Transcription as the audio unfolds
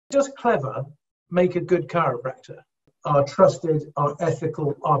Does clever make a good chiropractor? Are trusted, are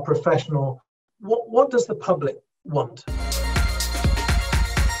ethical, are professional? What does the public want?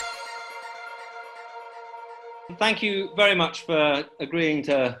 Thank you very much for agreeing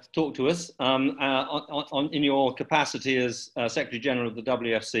to talk to us in your capacity as Secretary General of the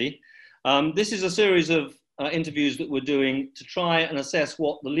WFC. This is a series of interviews that we're doing to try and assess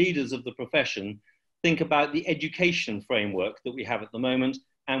what the leaders of the profession think about the education framework that we have at the moment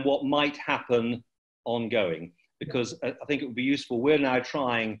and what might happen ongoing. Because I think it would be useful. We're now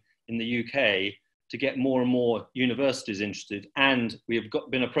trying in the UK to get more and more universities interested, and we have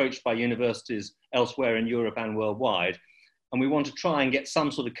been approached by universities elsewhere in Europe and worldwide, and we want to try and get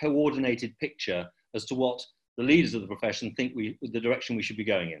some sort of coordinated picture as to what the leaders of the profession think the direction we should be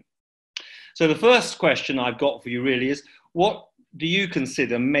going in. So the first question I've got for you really is, what do you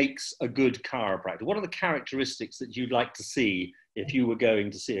consider makes a good chiropractor? What are the characteristics that you'd like to see if you were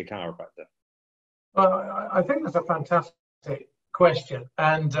going to see a chiropractor? Well, I think that's a fantastic question,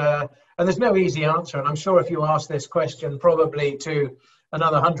 and there's no easy answer. And I'm sure if you ask this question probably to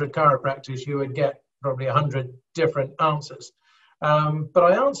another 100 chiropractors, you would get probably 100 different answers. But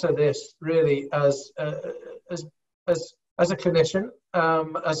I answer this really as a clinician,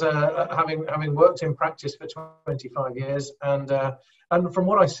 having worked in practice for 25 years, and from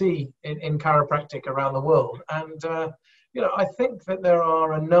what I see in chiropractic around the world, and I think that there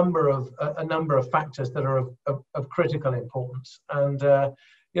are a number of factors that are of critical importance, and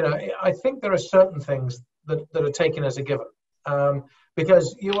I think there are certain things that are taken as a given,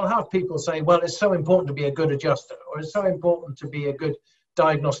 because you will have people say, well, it's so important to be a good adjuster, or it's so important to be a good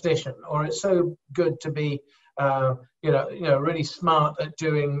diagnostician, or it's so good to be really smart at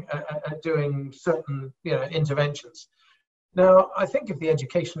doing certain interventions. Now, I think if the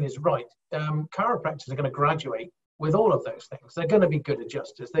education is right, chiropractors are going to graduate with all of those things. They're going to be good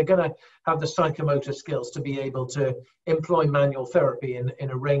adjusters. They're going to have the psychomotor skills to be able to employ manual therapy in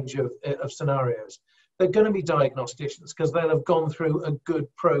a range of scenarios. They're going to be diagnosticians because they'll have gone through a good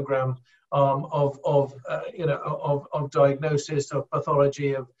program of diagnosis, of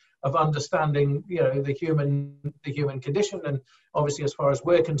pathology, of understanding the human condition, and obviously, as far as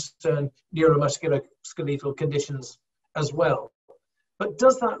we're concerned, neuromusculoskeletal conditions as well. But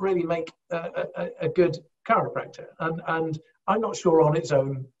does that really make a good chiropractor? And I'm not sure on its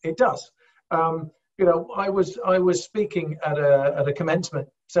own it does. I was speaking at a commencement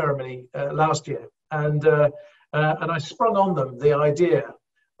ceremony last year, and I sprung on them the idea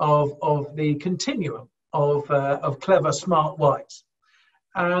of the continuum of clever, smart, wise.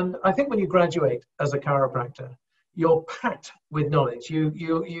 And I think when you graduate as a chiropractor, you're packed with knowledge.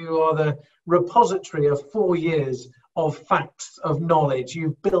 You are the repository of 4 years of facts, of knowledge.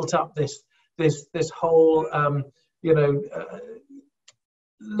 You've built up this whole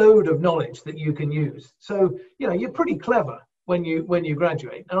load of knowledge that you can use. So you're pretty clever when you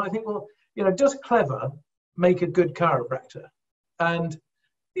graduate. And I think, well, does clever make a good chiropractor? And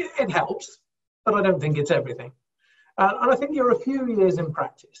it helps, but I don't think it's everything. And I think you're a few years in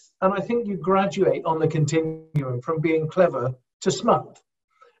practice, and I think you graduate on the continuum from being clever to smart,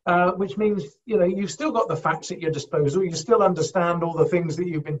 which means you've still got the facts at your disposal. You still understand all the things that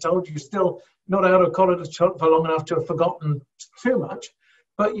you've been told. You're still not out of college for long enough to have forgotten too much,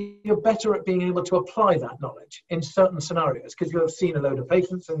 but you're better at being able to apply that knowledge in certain scenarios because you've seen a load of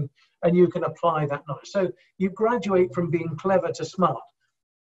patients and you can apply that knowledge. So you graduate from being clever to smart.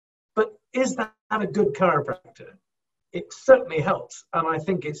 But is that a good chiropractor? It certainly helps, and I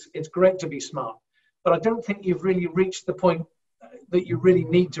think it's great to be smart, but I don't think you've really reached the point that you really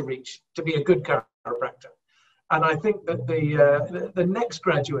need to reach to be a good chiropractor. And I think that the next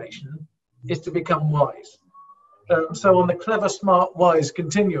graduation is to become wise. So on the clever, smart, wise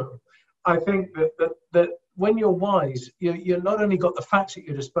continuum, I think that when you're wise, you're not only got the facts at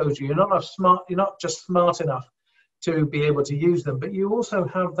your disposal, you're not just smart enough to be able to use them, but you also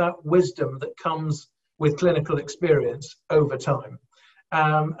have that wisdom that comes with clinical experience over time.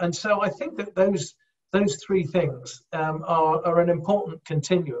 And so I think that those three things are an important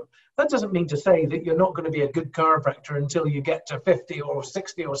continuum. That doesn't mean to say that you're not going to be a good chiropractor until you get to 50 or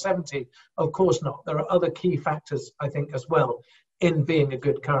 60 or 70. Of course not. There are other key factors, I think, as well in being a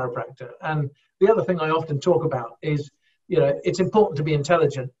good chiropractor. And the other thing I often talk about is, it's important to be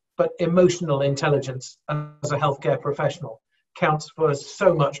intelligent, but emotional intelligence as a healthcare professional counts for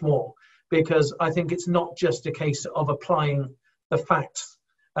so much more. Because I think it's not just a case of applying the facts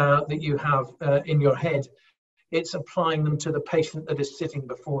that you have in your head. It's applying them to the patient that is sitting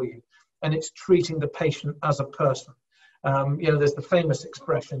before you. And it's treating the patient as a person. There's the famous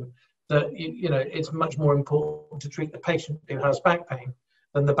expression that, it's much more important to treat the patient who has back pain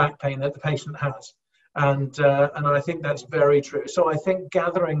than the back pain that the patient has. And I think that's very true. So I think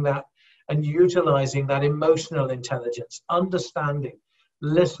gathering that and utilizing that emotional intelligence, understanding,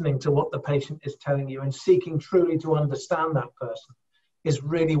 listening to what the patient is telling you and seeking truly to understand that person is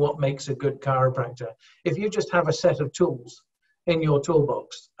really what makes a good chiropractor. If you just have a set of tools in your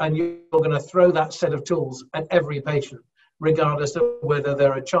toolbox and you're going to throw that set of tools at every patient, regardless of whether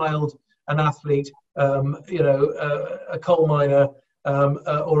they're a child, an athlete, a coal miner,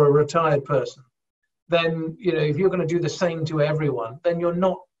 or a retired person, then, if you're going to do the same to everyone, then you're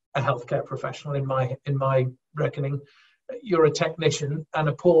not a healthcare professional in my reckoning. You're a technician, and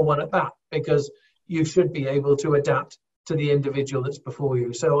a poor one at that, because you should be able to adapt to the individual that's before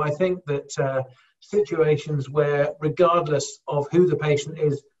you. So I think that situations where, regardless of who the patient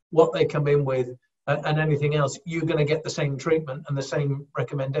is, what they come in with, and anything else, you're going to get the same treatment and the same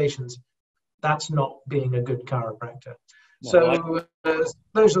recommendations. That's not being a good chiropractor. So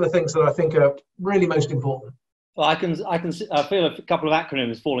those are the things that I think are really most important. Well, I feel a couple of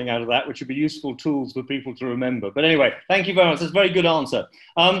acronyms falling out of that, which would be useful tools for people to remember. But anyway, thank you very much. That's a very good answer.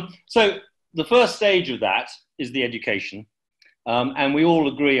 So the first stage of that is the education. And we all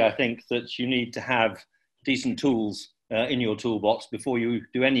agree, I think, that you need to have decent tools in your toolbox before you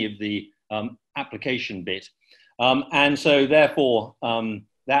do any of the application bit. And so therefore,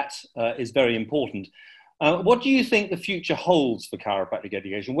 that is very important. What do you think the future holds for chiropractic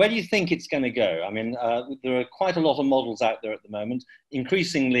education? Where do you think it's going to go? I mean, there are quite a lot of models out there at the moment.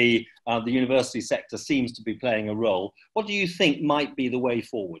 Increasingly, the university sector seems to be playing a role. What do you think might be the way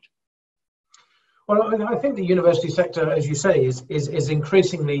forward? Well, I think the university sector, as you say, is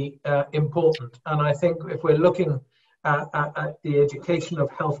increasingly important. And I think if we're looking at the education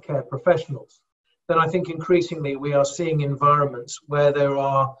of healthcare professionals, then I think increasingly we are seeing environments where there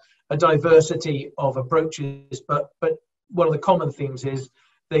are a diversity of approaches, but one of the common themes is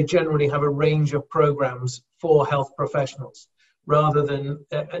they generally have a range of programs for health professionals, rather than,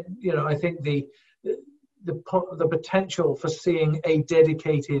 I think the potential for seeing a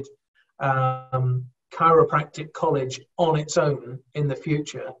dedicated chiropractic college on its own in the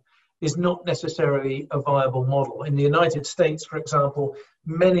future is not necessarily a viable model. In the United States, for example,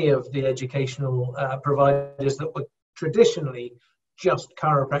 many of the educational providers that were traditionally just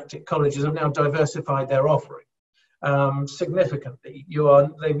chiropractic colleges have now diversified their offering significantly.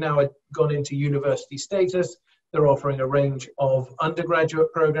 They've now gone into university status. They're offering a range of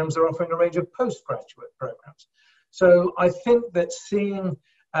undergraduate programs. They're offering a range of postgraduate programs. So I think that seeing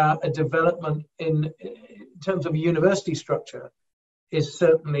a development in terms of university structure is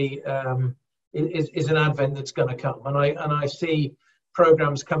certainly is an advent that's going to come. And I see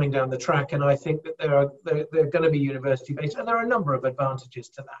programs coming down the track, and I think that they're going to be university based, and there are a number of advantages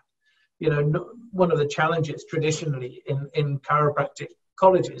to that. One of the challenges traditionally in chiropractic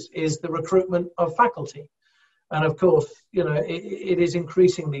colleges is the recruitment of faculty, and of course, it is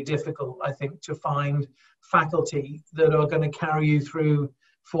increasingly difficult, I think, to find faculty that are going to carry you through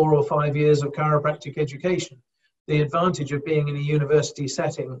 4 or 5 years of chiropractic education. The advantage of being in a university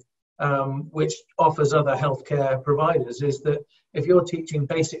setting, which offers other healthcare providers, is that if you're teaching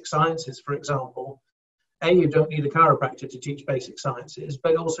basic sciences, for example, you don't need a chiropractor to teach basic sciences,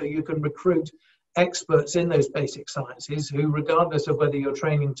 but also you can recruit experts in those basic sciences who, regardless of whether you're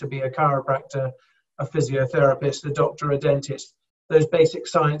training to be a chiropractor, a physiotherapist, a doctor, a dentist, those basic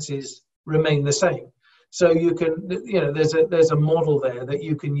sciences remain the same. So you can, there's a model there that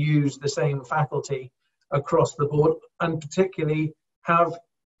you can use the same faculty across the board, and particularly have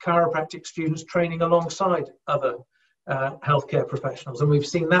chiropractic students training alongside other healthcare professionals. And we've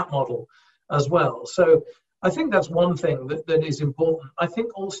seen that model as well. So I think that's one thing that is important. I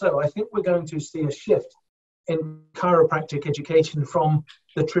think we're going to see a shift in chiropractic education from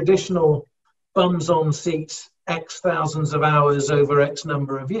the traditional bums on seats, X thousands of hours over X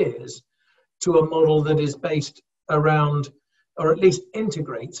number of years, to a model that is based around, or at least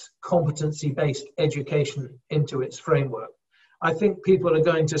integrates, competency-based education into its framework. I think people are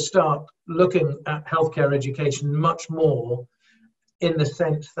going to start looking at healthcare education much more in the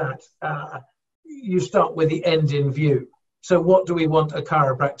sense that you start with the end in view. So what do we want a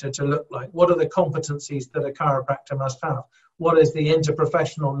chiropractor to look like? What are the competencies that a chiropractor must have? What is the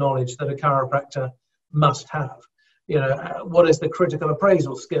interprofessional knowledge that a chiropractor must have? What is the critical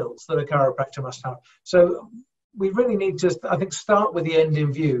appraisal skills that a chiropractor must have? So we really need to, I think, start with the end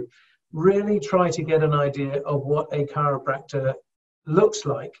in view. Really try to get an idea of what a chiropractor looks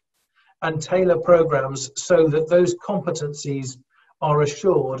like and tailor programs so that those competencies are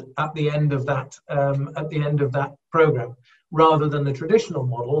assured at the end of that program, rather than the traditional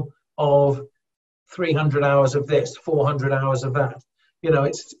model of 300 hours of this, 400 hours of that. you know,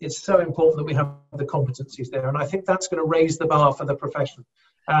 it's so important that we have the competencies there, and I think that's going to raise the bar for the profession.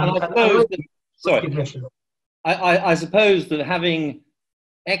 And I suppose recognition. I suppose that having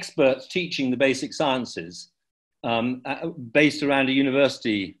experts teaching the basic sciences based around a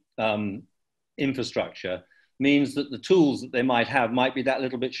university infrastructure means that the tools that they might have might be that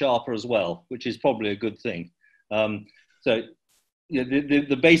little bit sharper as well, which is probably a good thing. So you know,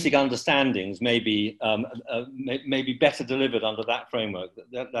 the basic understandings may be better delivered under that framework.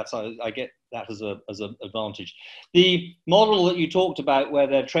 I get that as an advantage. The model that you talked about, where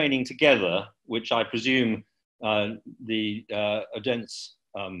they're training together, which I presume the Odense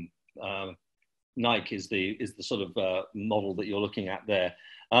Nike is the sort of model that you're looking at there.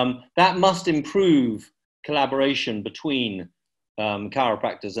 That must improve collaboration between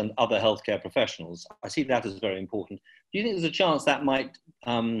chiropractors and other healthcare professionals. I see that as very important. Do you think there's a chance that might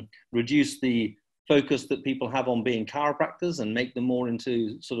reduce the focus that people have on being chiropractors and make them more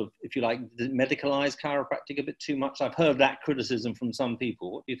into sort of, if you like, medicalized chiropractic a bit too much? I've heard that criticism from some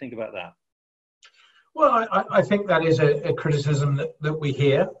people. What do you think about that? Well, I think that is a criticism that we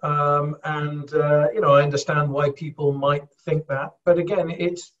hear, and you know, I understand why people might think that. But again,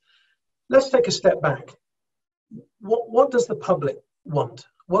 let's take a step back. What does the public want?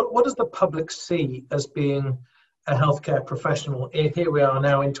 What does the public see as being a healthcare professional? Here we are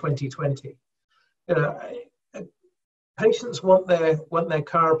now in 2020. You know, patients want their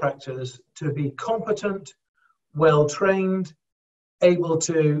chiropractors to be competent, well trained, able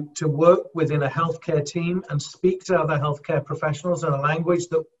to work within a healthcare team and speak to other healthcare professionals in a language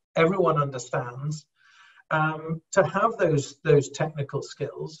that everyone understands, to have those technical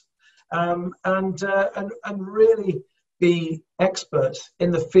skills, and really be experts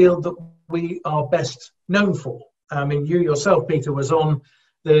in the field that we are best known for. I mean, you yourself, Peter, was on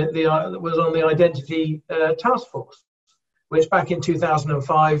the identity task force, which back in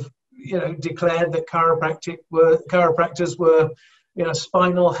 2005, you know, declared that chiropractors were, you know,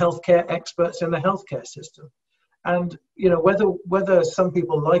 spinal healthcare experts in the healthcare system. And, you know, whether some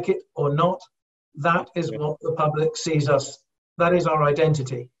people like it or not, that is what the public sees us. That is our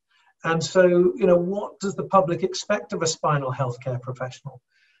identity. And so, you know, what does the public expect of a spinal healthcare professional?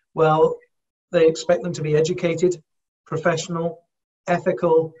 Well, they expect them to be educated, professional,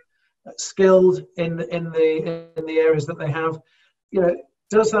 ethical, skilled in the areas that they have. You know,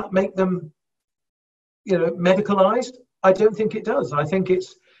 does that make them, you know, medicalized? I don't think it does. I think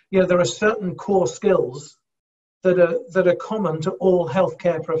it's, you know, there are certain core skills that are common to all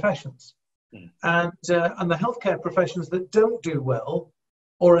healthcare professions, and the healthcare professions that don't do well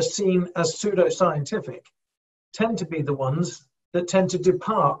or are seen as pseudoscientific tend to be the ones that tend to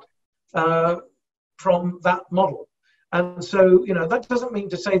depart from that model. And so, you know, that doesn't mean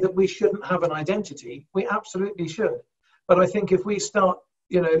to say that we shouldn't have an identity. We absolutely should. But I think if we start,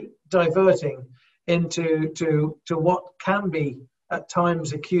 you know, diverting into what can be at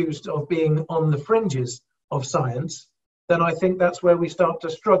times accused of being on the fringes of science, then I think that's where we start to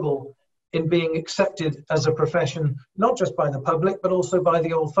struggle in being accepted as a profession, not just by the public, but also by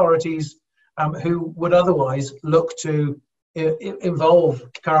the authorities who would otherwise look to involve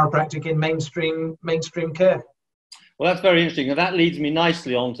chiropractic in mainstream care. Well, that's very interesting. And that leads me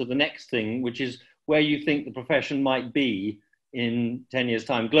nicely on to the next thing, which is where you think the profession might be in 10 years'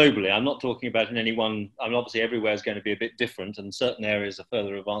 time globally. I'm not talking about in any one, I mean, obviously everywhere is going to be a bit different and certain areas are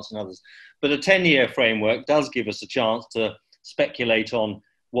further advanced than others. But a 10-year framework does give us a chance to speculate on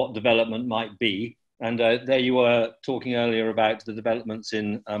what development might be. And there you were talking earlier about the developments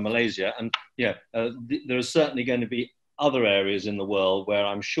in Malaysia. And yeah, there are certainly going to be other areas in the world where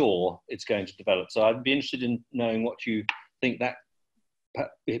I'm sure it's going to develop. So I'd be interested in knowing what you think that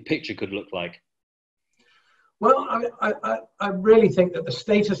picture could look like. Well, I really think that the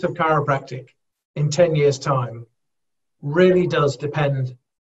status of chiropractic in 10 years' time really does depend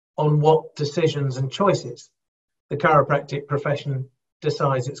on what decisions and choices the chiropractic profession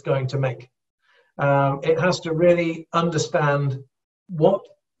decides it's going to make. It has to really understand what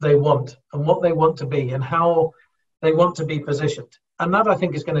they want and what they want to be and how they want to be positioned. And that, I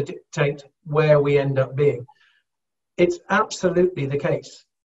think, is going to dictate where we end up being. It's absolutely the case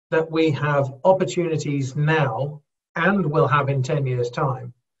that we have opportunities now and will have in 10 years'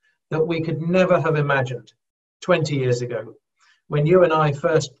 time that we could never have imagined 20 years ago. When you and I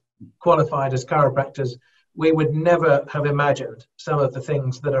first qualified as chiropractors, we would never have imagined some of the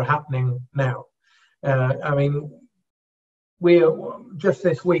things that are happening now. I mean, just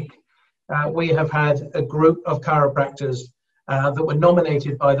this week, we have had a group of chiropractors that were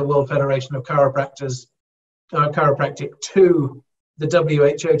nominated by the World Federation of Chiropractors, Chiropractic, to the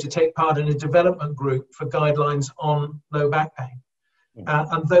WHO to take part in a development group for guidelines on low back pain.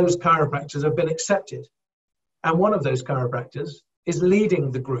 and those chiropractors have been accepted. And one of those chiropractors is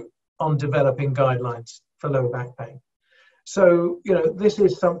leading the group on developing guidelines for low back pain. So, this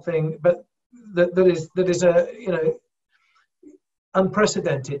is something, but that is a,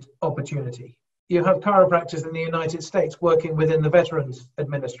 unprecedented opportunity. You have chiropractors in the United States working within the Veterans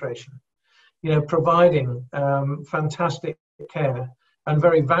Administration, providing fantastic care and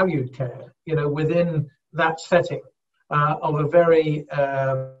very valued care, within that setting of a very,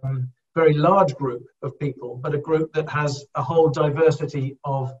 very large group of people, but a group that has a whole diversity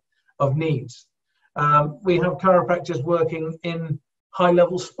of needs. We have chiropractors working in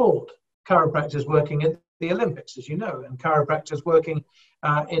high-level sport, chiropractors working at the Olympics, as you know, and chiropractors working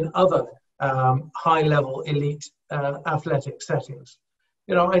in other high-level elite athletic settings.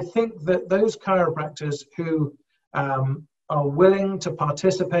 I think that those chiropractors who are willing to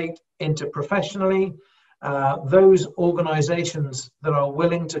participate interprofessionally, those organizations that are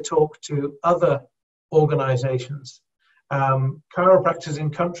willing to talk to other organizations, chiropractors in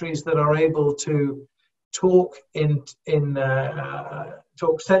countries that are able to talk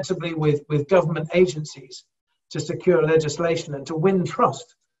talk sensibly with government agencies to secure legislation and to win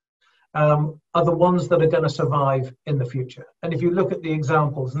trust, are the ones that are going to survive in the future. And if you look at the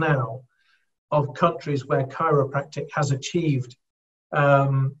examples now of countries where chiropractic has achieved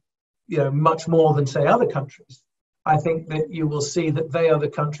much more than, say, other countries, I think that you will see that they are the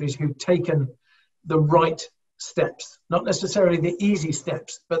countries who've taken the right steps, not necessarily the easy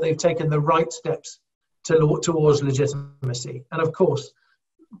steps, but they've taken the right steps towards legitimacy. And of course,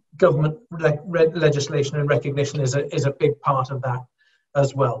 government legislation and recognition is a big part of that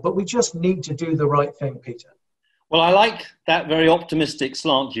as well. But we just need to do the right thing, Peter. Well, I like that very optimistic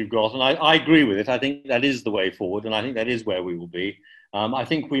slant you've got, and I agree with it. I think that is the way forward, and I think that is where we will be. I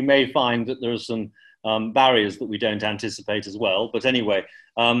think we may find that there are some barriers that we don't anticipate as well. But anyway,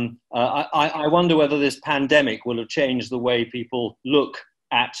 I wonder whether this pandemic will have changed the way people look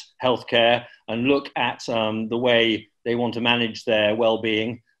at healthcare and look at the way they want to manage their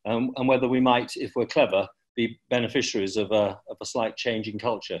well-being, and whether we might, if we're clever, be beneficiaries of a slight change in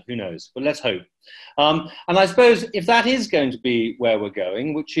culture. Who knows? But let's hope. And I suppose if that is going to be where we're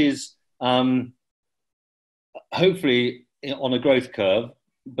going, which is hopefully on a growth curve,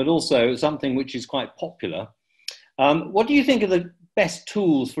 but also something which is quite popular, what do you think are the best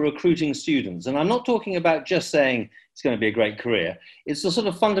tools for recruiting students? And I'm not talking about just saying it's going to be a great career. It's the sort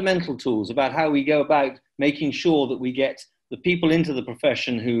of fundamental tools about how we go about making sure that we get the people into the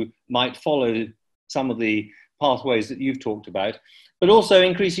profession who might follow some of the pathways that you've talked about, but also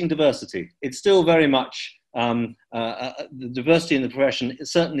increasing diversity. It's still very much, the diversity in the profession,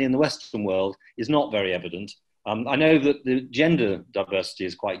 certainly in the Western world, is not very evident. I know that the gender diversity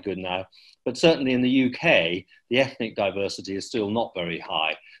is quite good now, but certainly in the UK, the ethnic diversity is still not very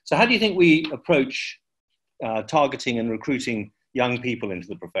high. So how do you think we approach targeting and recruiting young people into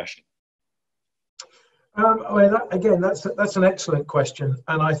the profession? That's an excellent question.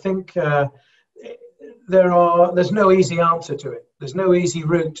 And I think there's no easy answer to it. There's no easy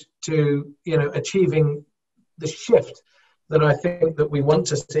route to achieving the shift that I think that we want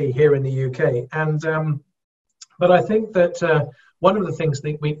to see here in the UK. And but I think that one of the things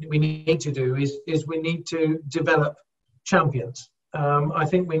that we need to do is we need to develop champions. I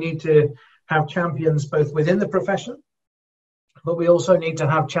think we need to have champions both within the profession, but we also need to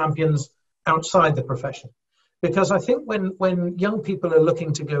have champions outside the profession. Because I think when young people are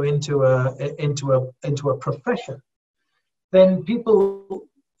looking to go into a profession, then people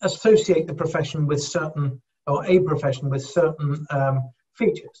associate the profession with certain, or a profession with certain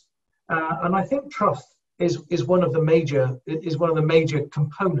features, and I think trust is one of the major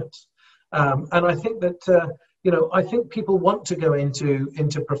components. And I think that I think people want to go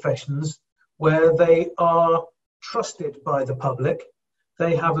into professions where they are trusted by the public,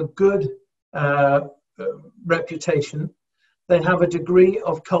 they have a good reputation, they have a degree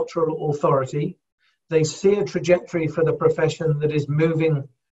of cultural authority, they see a trajectory for the profession that is moving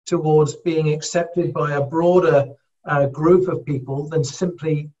towards being accepted by a broader group of people than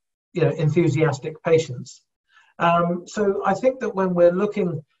simply enthusiastic patients. So I think that when we're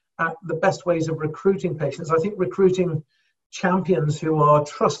looking at the best ways of recruiting patients, I think recruiting champions who are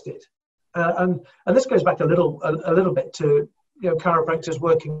trusted, and this goes back a little bit to chiropractors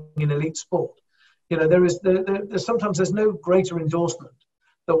working in elite sport. There's sometimes there's no greater endorsement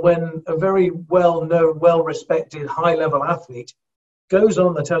than when a very well-known, well-respected, high-level athlete goes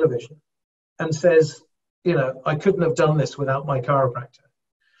on the television and says, I couldn't have done this without my chiropractor.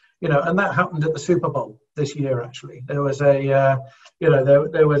 And that happened at the Super Bowl this year. Actually, there was there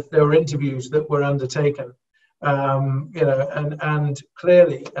were interviews that were undertaken You know, and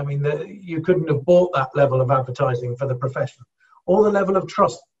clearly, I mean, you couldn't have bought that level of advertising for the profession, or the level of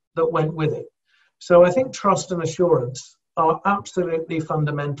trust that went with it. So I think trust and assurance are absolutely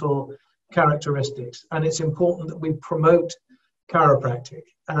fundamental characteristics, and it's important that we promote chiropractic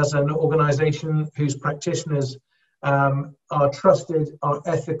as an organization whose practitioners are trusted, are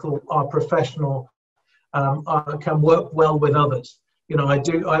ethical, are professional, can work well with others. You know, I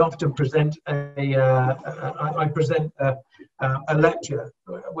often present a lecture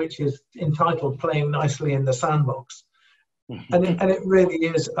which is entitled "Playing Nicely in the Sandbox," and it really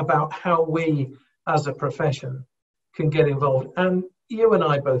is about how we, as a profession, can get involved. And you and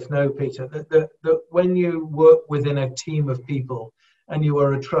I both know, Peter, that when you work within a team of people and you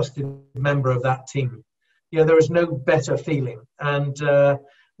are a trusted member of that team, you know, there is no better feeling. And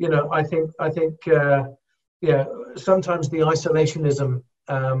you know, I think yeah, sometimes the isolationism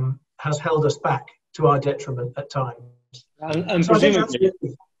has held us back to our detriment at times. And so presumably,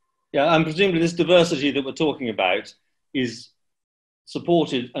 yeah, and presumably this diversity that we're talking about is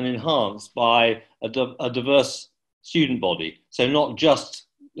supported and enhanced by a diverse student body. So not just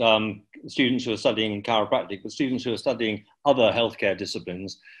students who are studying chiropractic, but students who are studying other healthcare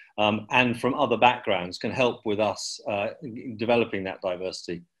disciplines and from other backgrounds can help with us developing that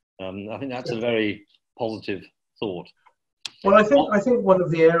diversity. I think that's a very positive thought. Well, I think one of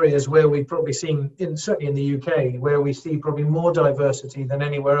the areas where we've probably seen, certainly in the UK, where we see probably more diversity than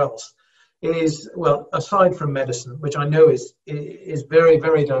anywhere else is, well, aside from medicine, which I know is very,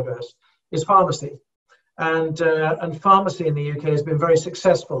 very diverse, is pharmacy. And pharmacy in the UK has been very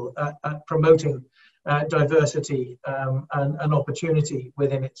successful at promoting diversity and opportunity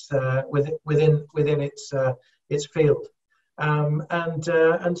within its its field.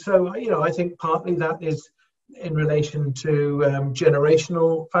 And so, you know, I think partly that is in relation to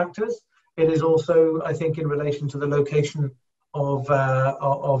generational factors. It is also, I think, in relation to the location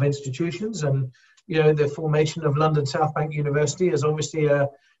of institutions. And, you know, the formation of London South Bank University is obviously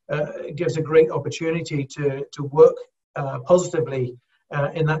gives a great opportunity to work positively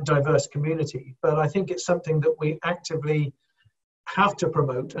in that diverse community. But I think it's something that we actively have to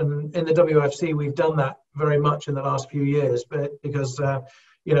promote, and in the WFC we've done that very much in the last few years, but because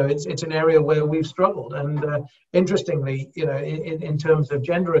you know, it's an area where we've struggled. And interestingly, you know, in terms of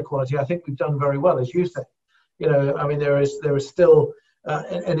gender equality, I think we've done very well, as you say. You know, I mean, there is still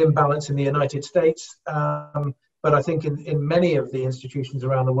an imbalance in the United States, but I think in many of the institutions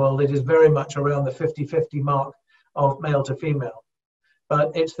around the world, it is very much around the 50-50 mark of male to female.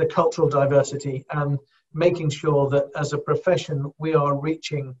 But it's the cultural diversity and making sure that as a profession, we are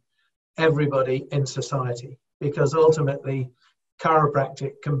reaching everybody in society, because ultimately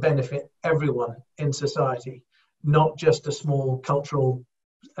chiropractic can benefit everyone in society, not just a small cultural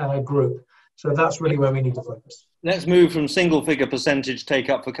group. So that's really where we need to focus. Let's move from single figure percentage take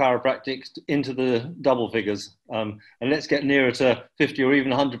up for chiropractic into the double figures, and let's get nearer to 50 or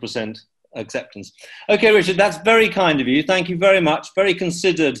even 100% acceptance. Okay, Richard, that's very kind of you. Thank you very much. Very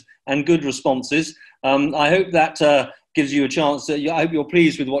considered and good responses. I hope that gives you a chance. I hope you're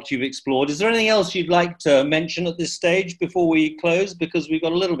pleased with what you've explored. Is there anything else you'd like to mention at this stage before we close? Because we've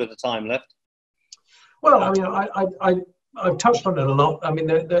got a little bit of time left. Well, I mean, I've touched on it a lot. I mean,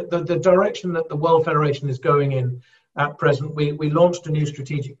 the direction that the World Federation is going in at present, we launched a new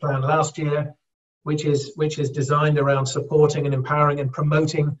strategic plan last year, which is designed around supporting and empowering and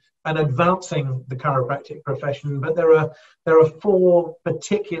promoting and advancing the chiropractic profession. But there are 4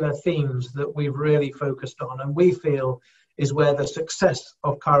 particular themes that we've really focused on, and we feel is where the success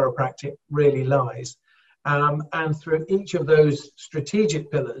of chiropractic really lies. And through each of those strategic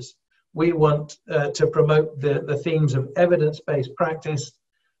pillars, we want to promote the themes of evidence-based practice,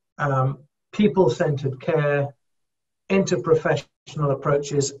 people-centered care, interprofessional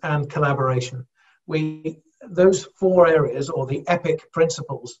approaches, and collaboration. Those 4 areas, or the EPIC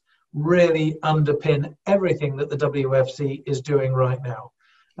principles, really underpin everything that the WFC is doing right now.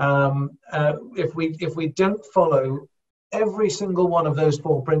 If we don't follow every single one of those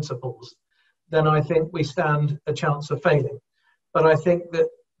 4 principles, then I think we stand a chance of failing. But I think that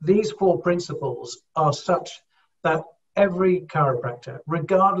these 4 principles are such that every chiropractor,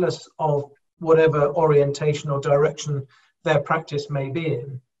 regardless of whatever orientation or direction their practice may be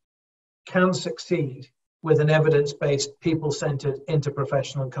in, can succeed with an evidence-based, people-centered,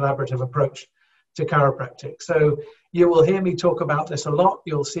 interprofessional, collaborative approach to chiropractic. So you will hear me talk about this a lot.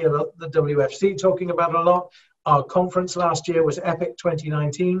 You'll see the WFC talking about it a lot. Our conference last year was EPIC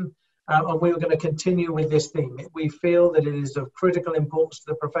 2019, and we were going to continue with this theme. We feel that it is of critical importance to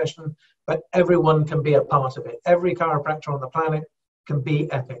the profession, but everyone can be a part of it. Every chiropractor on the planet can be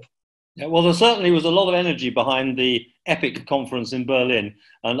EPIC. Yeah, well, there certainly was a lot of energy behind the EPIC conference in Berlin,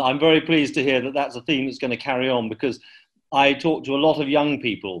 and I'm very pleased to hear that that's a theme that's going to carry on, because I talk to a lot of young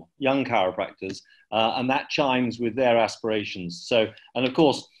people, young chiropractors, and that chimes with their aspirations. So, and of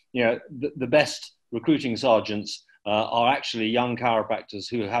course, you know, the best recruiting sergeants are actually young chiropractors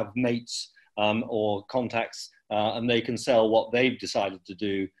who have mates or contacts, and they can sell what they've decided to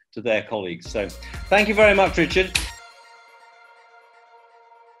do to their colleagues. So thank you very much, Richard.